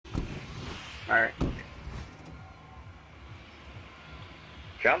Alright.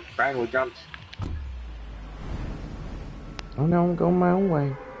 Jump? Brian, we jumped. Oh no, I'm going my own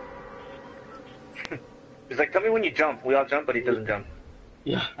way. He's like, tell me when you jump. We all jump, but he doesn't jump.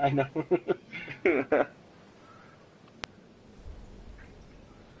 Yeah, I know.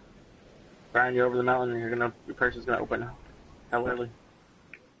 Brian, you're over the mountain and your purse is gonna open hell early.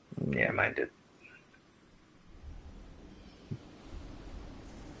 Yeah, mine did.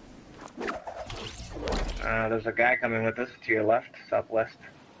 There's a guy coming with us to your left, southwest.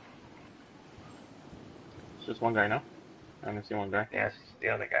 It's just one guy, no? I haven't seen one guy. Yeah, it's the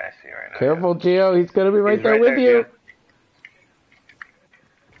other guy I see right now. Careful, Gio. He's gonna be right He's there with you. Gio.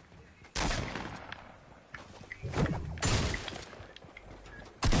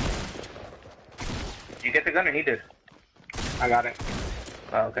 Did you get the gun or he did? I got it.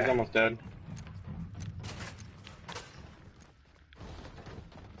 Oh, okay. He's almost dead.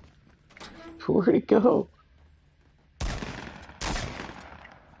 Where'd he go?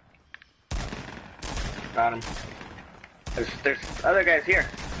 Got him. There's other guys here.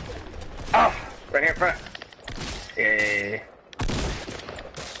 Oh, right here in front. Yeah.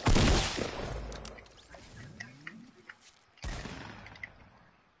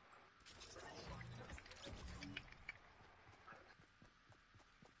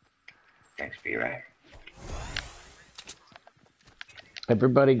 Thanks, B-Ray.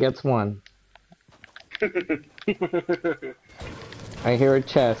 Everybody gets one. I hear a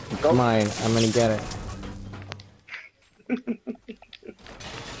chest. It's mine. I'm gonna get it.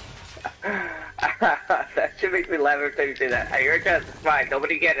 That should make me laugh every time you say that. I hear a chest. It's fine.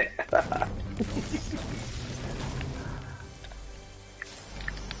 Nobody get it.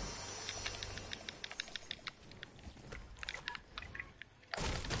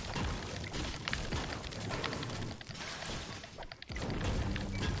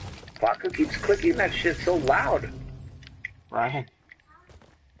 Fuck, who keeps clicking that shit so loud? Ryan.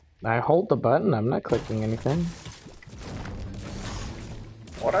 I hold the button. I'm not clicking anything.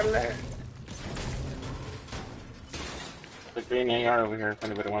 Órale. The green AR over here if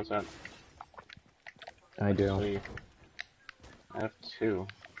anybody wants that. I do. Actually, I have two.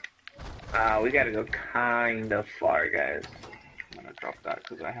 We gotta go kind of far, guys. I'm gonna drop that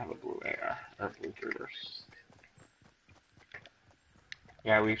because I have a blue AR. Or blue shooters.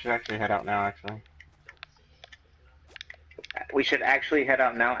 Yeah, we should actually head out now, actually. We should actually head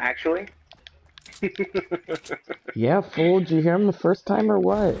out now, actually? Yeah, fool. Did you hear him the first time or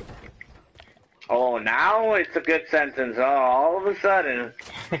what? Oh, now it's a good sentence. Oh, all of a sudden.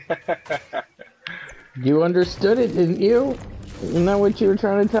 You understood it, didn't you? Isn't that what you were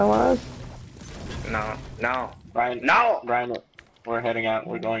trying to tell us? No, no. Brian, No! Brian, we're heading out.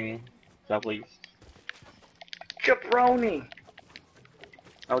 We're going southeast. Jabroni!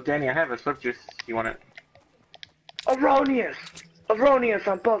 Oh, Danny, I have a slip juice. You want it? Erroneous! Erroneous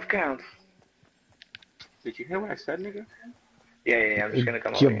on both counts. Did you hear what I said, nigga? Yeah, I'm just gonna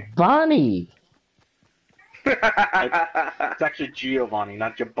come over here. Giovanni! It's actually Giovanni,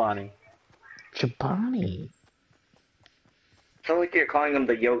 not Giovanni. Giovanni. Sounds like you're calling them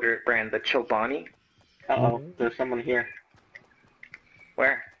the yogurt brand, the Chobani. Uh-oh, there's someone here.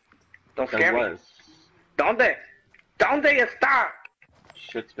 Where? Don't There scare me. was. ¿Dónde? ¿Dónde está?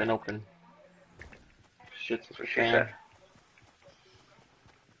 Shit's been open. Shit's That's what she been. said.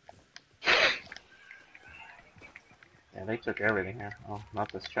 Yeah, they took everything here. Oh,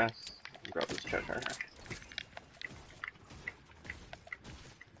 not this chest. Grab this chest right here.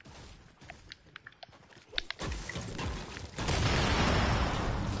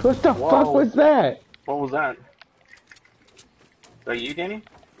 What the Whoa. fuck was that? What was that? Is that you, Danny?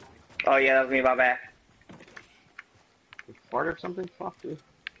 Oh yeah, that was me, my bad. You fart or something? Fuck, dude.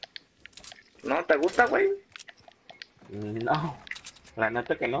 ¿No te gusta, güey? No. La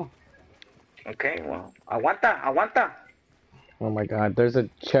neta que no. Okay, well, aguanta. Oh my god, there's a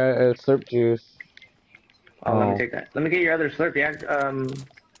slurp juice. Oh, let me take that. Let me get your other slurp, yeah,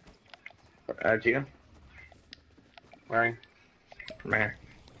 Gio. Where are you? Come here.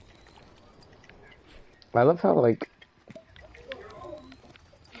 I love how, like...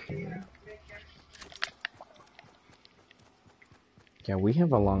 Yeah, we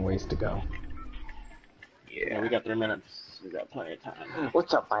have a long ways to go. Yeah, we got 3 minutes. We got plenty of time.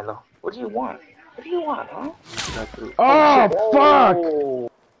 What's up, Milo? What do you want? What do you want, huh? Oh, fuck! Oh.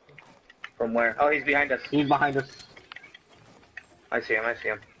 From where? Oh, he's behind us. He's behind us. I see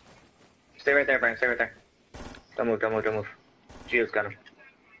him. Stay right there, Brian. Stay right there. Don't move. Gio's got him.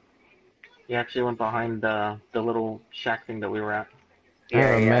 He actually went behind the little shack thing that we were at.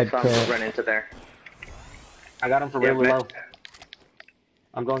 Yeah, I med saw kit. him run into there. I got him for Yeah, really med- low.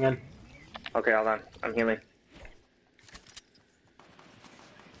 I'm going in. Okay, hold on. I'm healing.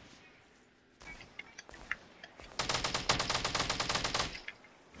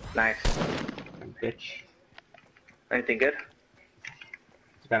 Nice. Bitch. Anything good?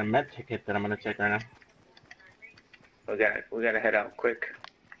 It's got a med ticket that I'm gonna take right now. We gotta head out quick.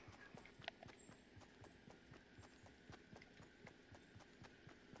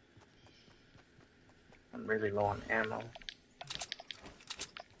 I'm really low on ammo.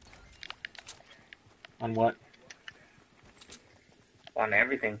 On what? On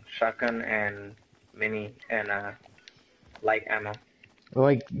everything. Shotgun and mini and light ammo.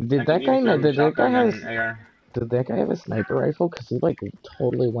 Like, I can use some shotgun and AR. did that guy have a sniper rifle? Cause he like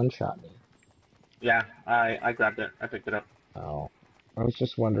totally one-shot me. Yeah, I grabbed it. I picked it up. Oh, I was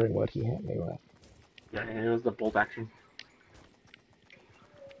just wondering what he hit me with. Yeah, it was the bolt action.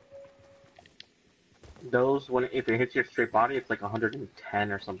 Those, when if it hits your straight body, it's like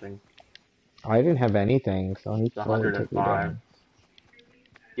 110 or something. I didn't have anything, so he It's totally took me 105. down.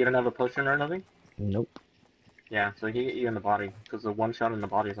 You don't have a potion or nothing? Nope. Yeah, so he hit you in the body, because the one shot in the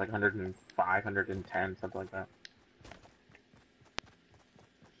body is like 105, 110, something like that.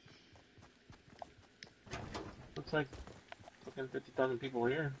 Looks like fucking 50,000 people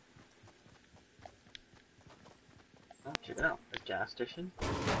here. Oh, check it out. A gas station.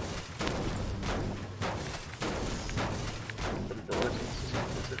 Some doors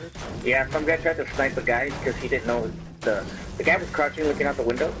considered. Yeah, some guy tried to snipe a guy because he didn't know the guy was crouching looking out the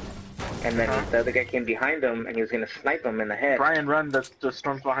window, and then the other guy came behind him and he was gonna snipe him in the head. Brian, run! The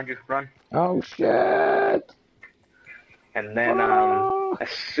storm's behind you. Run! Oh shit! And then Oh. as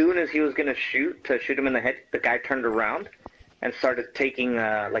soon as he was gonna shoot him in the head, the guy turned around and started taking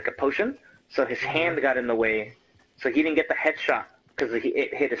like a potion. So his hand got in the way, so he didn't get the headshot because it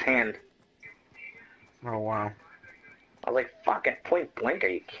hit his hand. Oh wow! I was like, "Fuck!" At point blank, are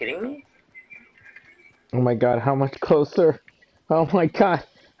you kidding me? Oh my god, how much closer? Oh my god,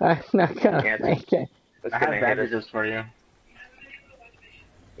 I'm not gonna Yeah, make it. it's I gonna have hit us. bandages for you.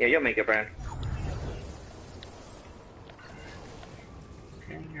 Yeah, you'll make it, Brian.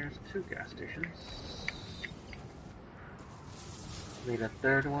 Okay, here's 2 gas stations. Need a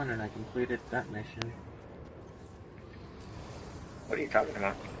 3rd one, and I completed that mission. What are you talking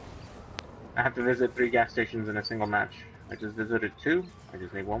about? I have to visit 3 gas stations in a single match. I just visited 2. I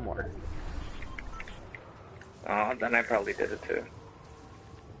just need 1 more. Oh, then I probably did it too.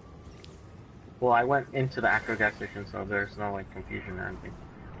 Well, I went into the actual gas station, so there's no like confusion or anything.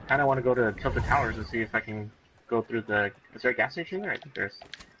 Kind of want to go to Tilted Towers to see if I can go through the. Is there a gas station there? I think there's.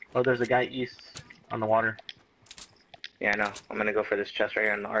 Oh, there's a guy east on the water. Yeah, I know. I'm gonna go for this chest right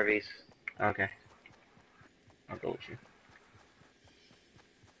here in the RVs. Okay. I'll go with you.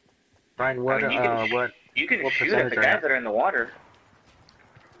 Brian, what I mean, you can what shoot at percentage the are you guys at? that are in the water.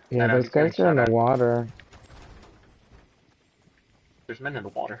 Yeah, And I'm those guys getting are in shot the at. water. There's men in the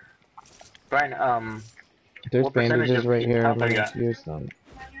water. Brian, There's what percentage bandages of right here. health are Let you me at? use them.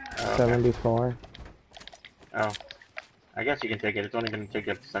 Oh, okay. 74. Oh, I guess you can take it. It's only going to take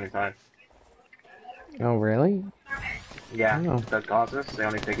you up to 75. Oh really? Yeah, Oh. the causes, they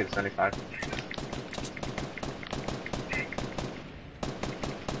only take it to 75.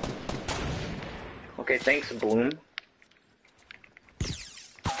 Okay, thanks, Bloom.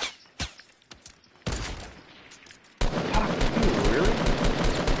 Really?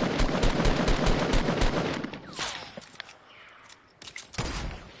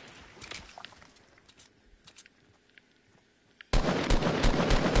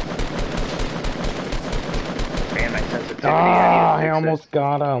 Man, my sensitivity. Ah, I need I to fix almost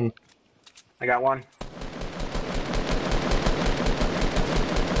got him. I got 1.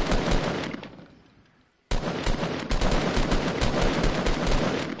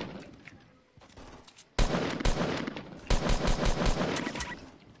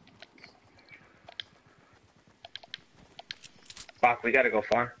 Fuck, we gotta go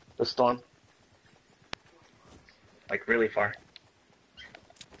far. The storm. Like, really far.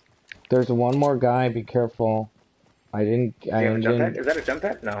 There's one more guy. Be careful. I didn't. Do I you have a jump pad? didn't. Is that a jump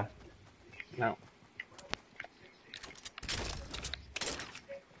pad? No. No.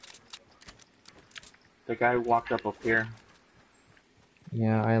 The guy walked up here.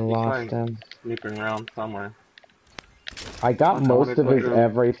 Yeah, I He's lost probably him. sneaking around somewhere. I got Fuck, I wanted most to of go his through.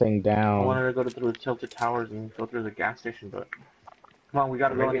 everything I down. wanted to go through the Tilted Towers and go through the gas station, but come on, we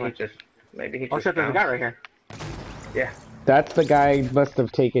gotta Or go maybe anyway. he Oh just shit, there's a bounced. guy right here. Yeah. That's the guy must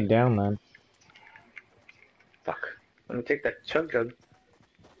have taken down then. Fuck. Let me take that chug jug.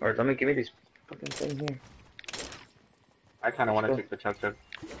 Or let me give me these fucking things here. I kind of Let's want to go. take the chug jug.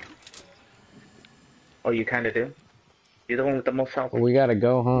 Oh, you kinda do? You're the one with the most health. We gotta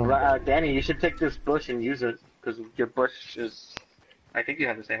go, huh? Danny, you should take this bush and use it, because your bush is... I think you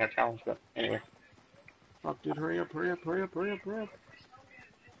have the same challenge, but anyway. Fuck, dude, hurry up, hurry up, hurry up, hurry up, hurry up.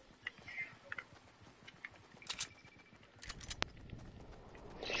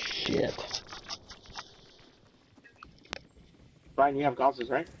 Shit. Brian, you have gauzes,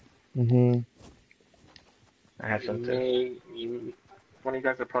 right? Mm-hmm. I have some too. One of you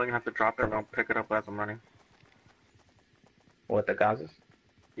guys are probably gonna have to drop it and I'll pick it up as I'm running. What, the gauzes?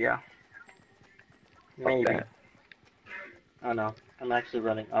 Yeah. Fuck Maybe. that. Oh no. I'm actually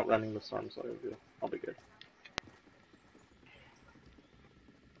outrunning the storm, so I'll be good.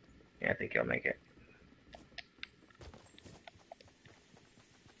 Yeah, I think you'll make it.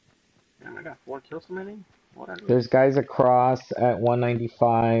 Damn, I got 4 kills already? Whatever. There's guys across at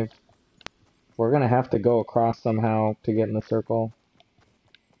 195. We're gonna have to go across somehow to get in the circle.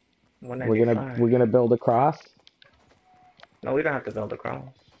 We're 195. gonna build across. No, we don't have to build a cross.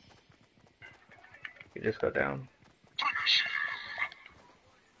 You just go down.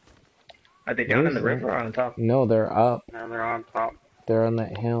 Are they down in the river or on top? No, they're up. Now they're on top. They're on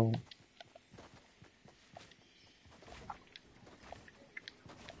that hill.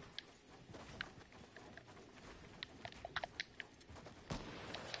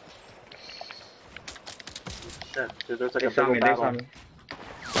 Shit, dude, there's like They a saw big me, old they battle. saw me.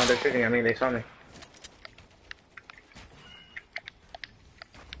 No, they're shooting at me, they saw me.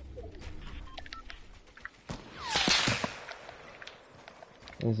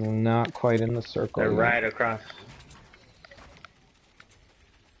 This is not quite in the circle. They're yet. right across.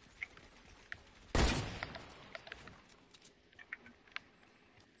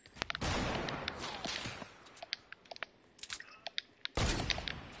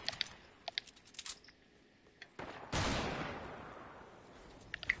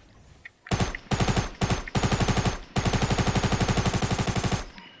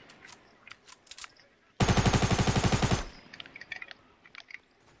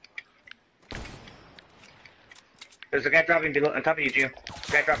 There's a guy dropping below, on top of you, Gio.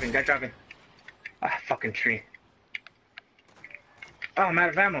 Guy dropping. Ah, fucking tree. Oh, I'm out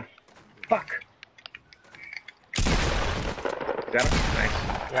of ammo. Fuck. Got him?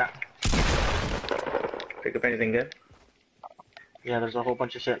 Nice. Yeah. Pick up anything good? Yeah, there's a whole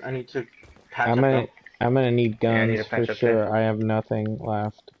bunch of shit. I need to patch I'm up. gonna need Yeah, I guns need to patch for up sure. too. I have nothing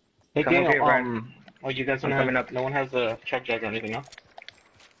left. Hey, Come over Daniel, here, Brian. oh, you guys don't I'm coming have, up. no one has a chug jug or anything, huh?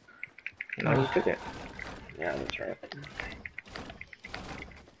 No, you took it. Yeah, that's right.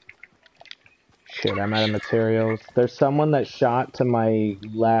 Shit, I'm out of materials. There's someone that shot to my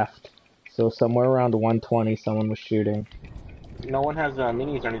left. So somewhere around 120, someone was shooting. No one has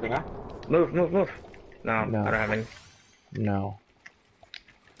minis or anything, huh? Move. No, No. I don't have any. No.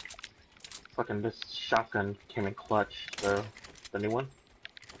 Fucking this shotgun came in clutch, the new one.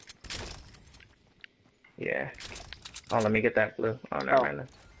 Yeah. Oh, let me get that blue. Oh, never Oh. mind then.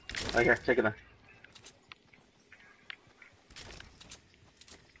 Right here, take it then.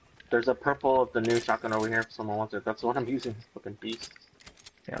 There's a purple of the new shotgun over here if someone wants it. That's the one I'm using. Fucking beast.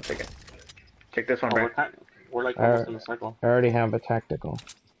 Yeah, I'll take it. Take this one, Oh, Brian. we're like almost in the cycle. I already have a tactical.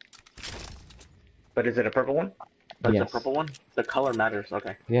 But is it a purple one? That's Yes. the purple one? The color matters,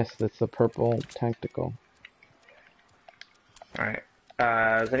 okay. Yes, that's the purple tactical. Alright.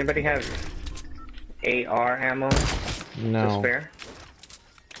 Does anybody have AR ammo to No. spare?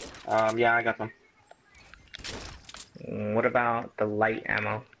 Yeah, I got some. What about the light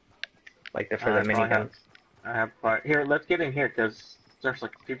ammo? Like the for the minigun? I have here, let's get in here, because there's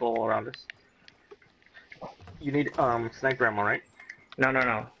like people all around us. You need, sniper ammo, right? No.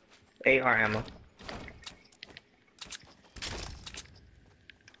 AR ammo.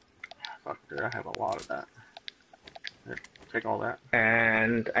 Fuck, dude, I have a lot of that. Here, take all that.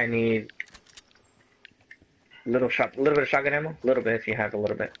 And I need a little bit of shotgun ammo? A little bit if you have a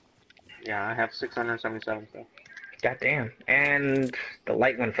little bit. Yeah, I have 677, so. Goddamn. And the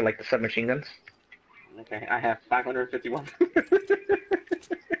light one for like the submachine guns. Okay, I have 551.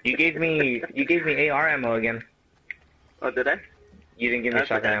 You gave me AR ammo again. Oh, did I? You didn't give me That's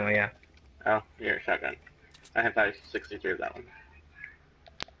shotgun okay. ammo, yeah. Oh, here, shotgun. I have 563 of that one.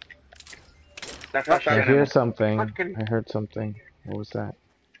 That's not I shotgun shotgun. hear ammo. something. Fucking- I heard something. What was that?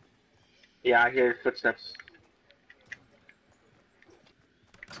 Yeah, I hear footsteps.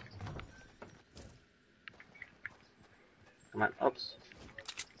 Come on, oops.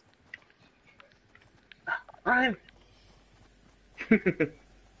 Ryan!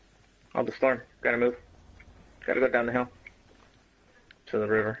 Oh, the storm. Gotta move. Gotta go down the hill. To the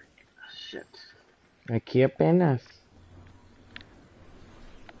river. Shit. Aquí apenas.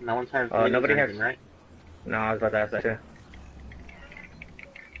 No one's has Oh, minis nobody or has- anything, right? No, I was about to ask that too.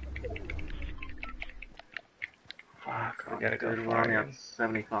 Gotta go Dude, we're far only again. at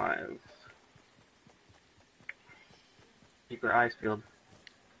 75. Keep your eyes peeled.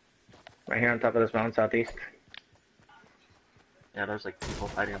 Right here on top of this mountain southeast. Yeah, there's like people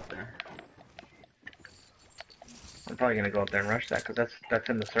fighting up there. I'm probably gonna go up there and rush that because that's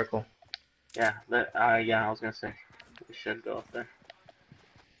in the circle. Yeah, yeah, I was gonna say we should go up there.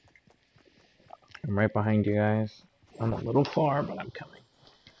 I'm right behind you guys. I'm a little far, but I'm coming.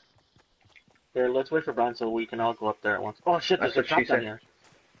 Here, let's wait for Brian so we can all go up there at once. Oh shit, there's That's a what she drop down said. here.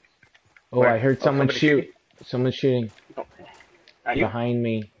 Oh, Where? I heard Oh, someone somebody shoot. shooting? Someone's shooting. Oh. Are you? Behind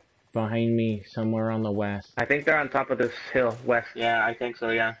me. Behind me, somewhere on the west. I think they're on top of this hill west. Yeah, I think so,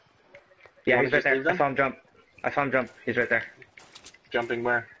 yeah. You Yeah, wanna he's right just there. leave I them? saw him jump. I saw him jump. He's right there. Jumping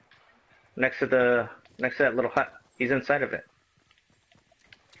where? Next to that little hut. He's inside of it.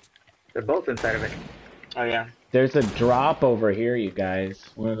 They're both inside of it. Oh yeah. There's a drop over here, you guys.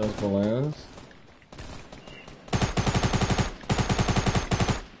 One of those balloons.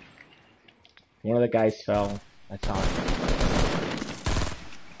 One of the guys fell. I saw him.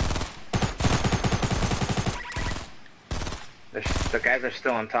 The guys are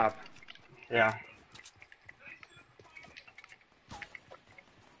still on top. Yeah.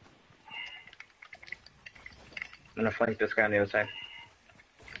 I'm gonna flank this guy on the other side.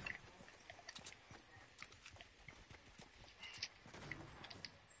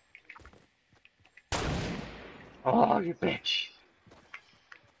 Oh, you bitch.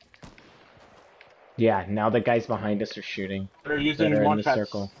 Yeah, now the guys behind us are shooting. They're That using are in launch the pads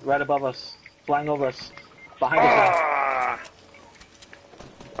circle. right above us. Flying over us. Behind us now. Ah!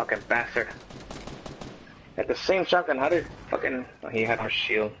 Fucking bastard. At the same shotgun, how did fucking... Oh, he had our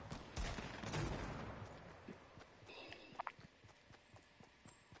shield.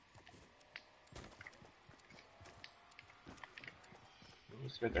 You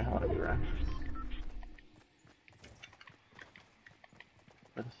scared the hell out of you, right?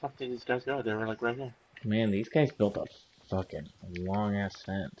 Where the fuck did these guys go? They were like right here. Man, these guys built a fucking long ass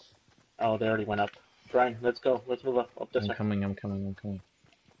fence. Oh, they already went up. Brian, let's go. Let's move up this I'm way. coming, I'm coming, I'm coming.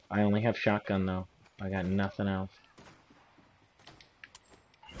 I only have shotgun though. I got nothing else.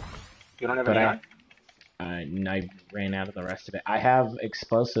 You don't have But any I ran out of the rest of it. I have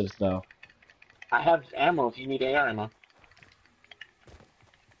explosives though. I have ammo if you need AR ammo.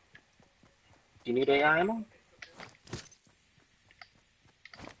 Do you need AR ammo?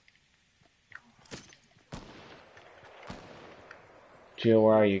 Jill,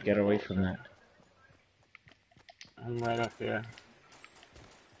 where are you? Get away from that. I'm right up here.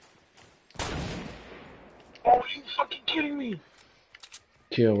 Oh, you fucking kidding me?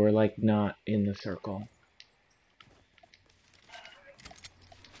 Jill, we're like not in the circle.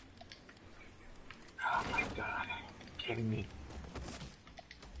 Oh my god, you're kidding me.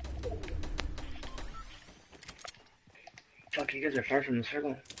 Fuck, you guys are far from the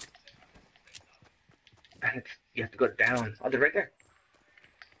circle. And it's... You have to go down. Oh, they're right there.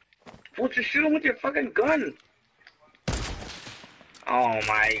 Fool, just shoot him with your fucking gun! Oh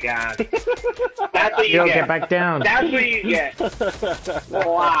my god. That's what you Jill, get. get back down. That's what you get.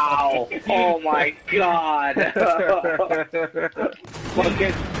 Wow. Oh my god.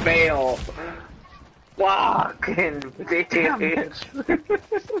 Fucking fail. Fucking bitch.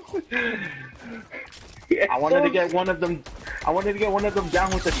 I wanted to get one of them. I wanted to get one of them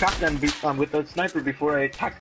down with the shotgun, with the sniper before I attacked.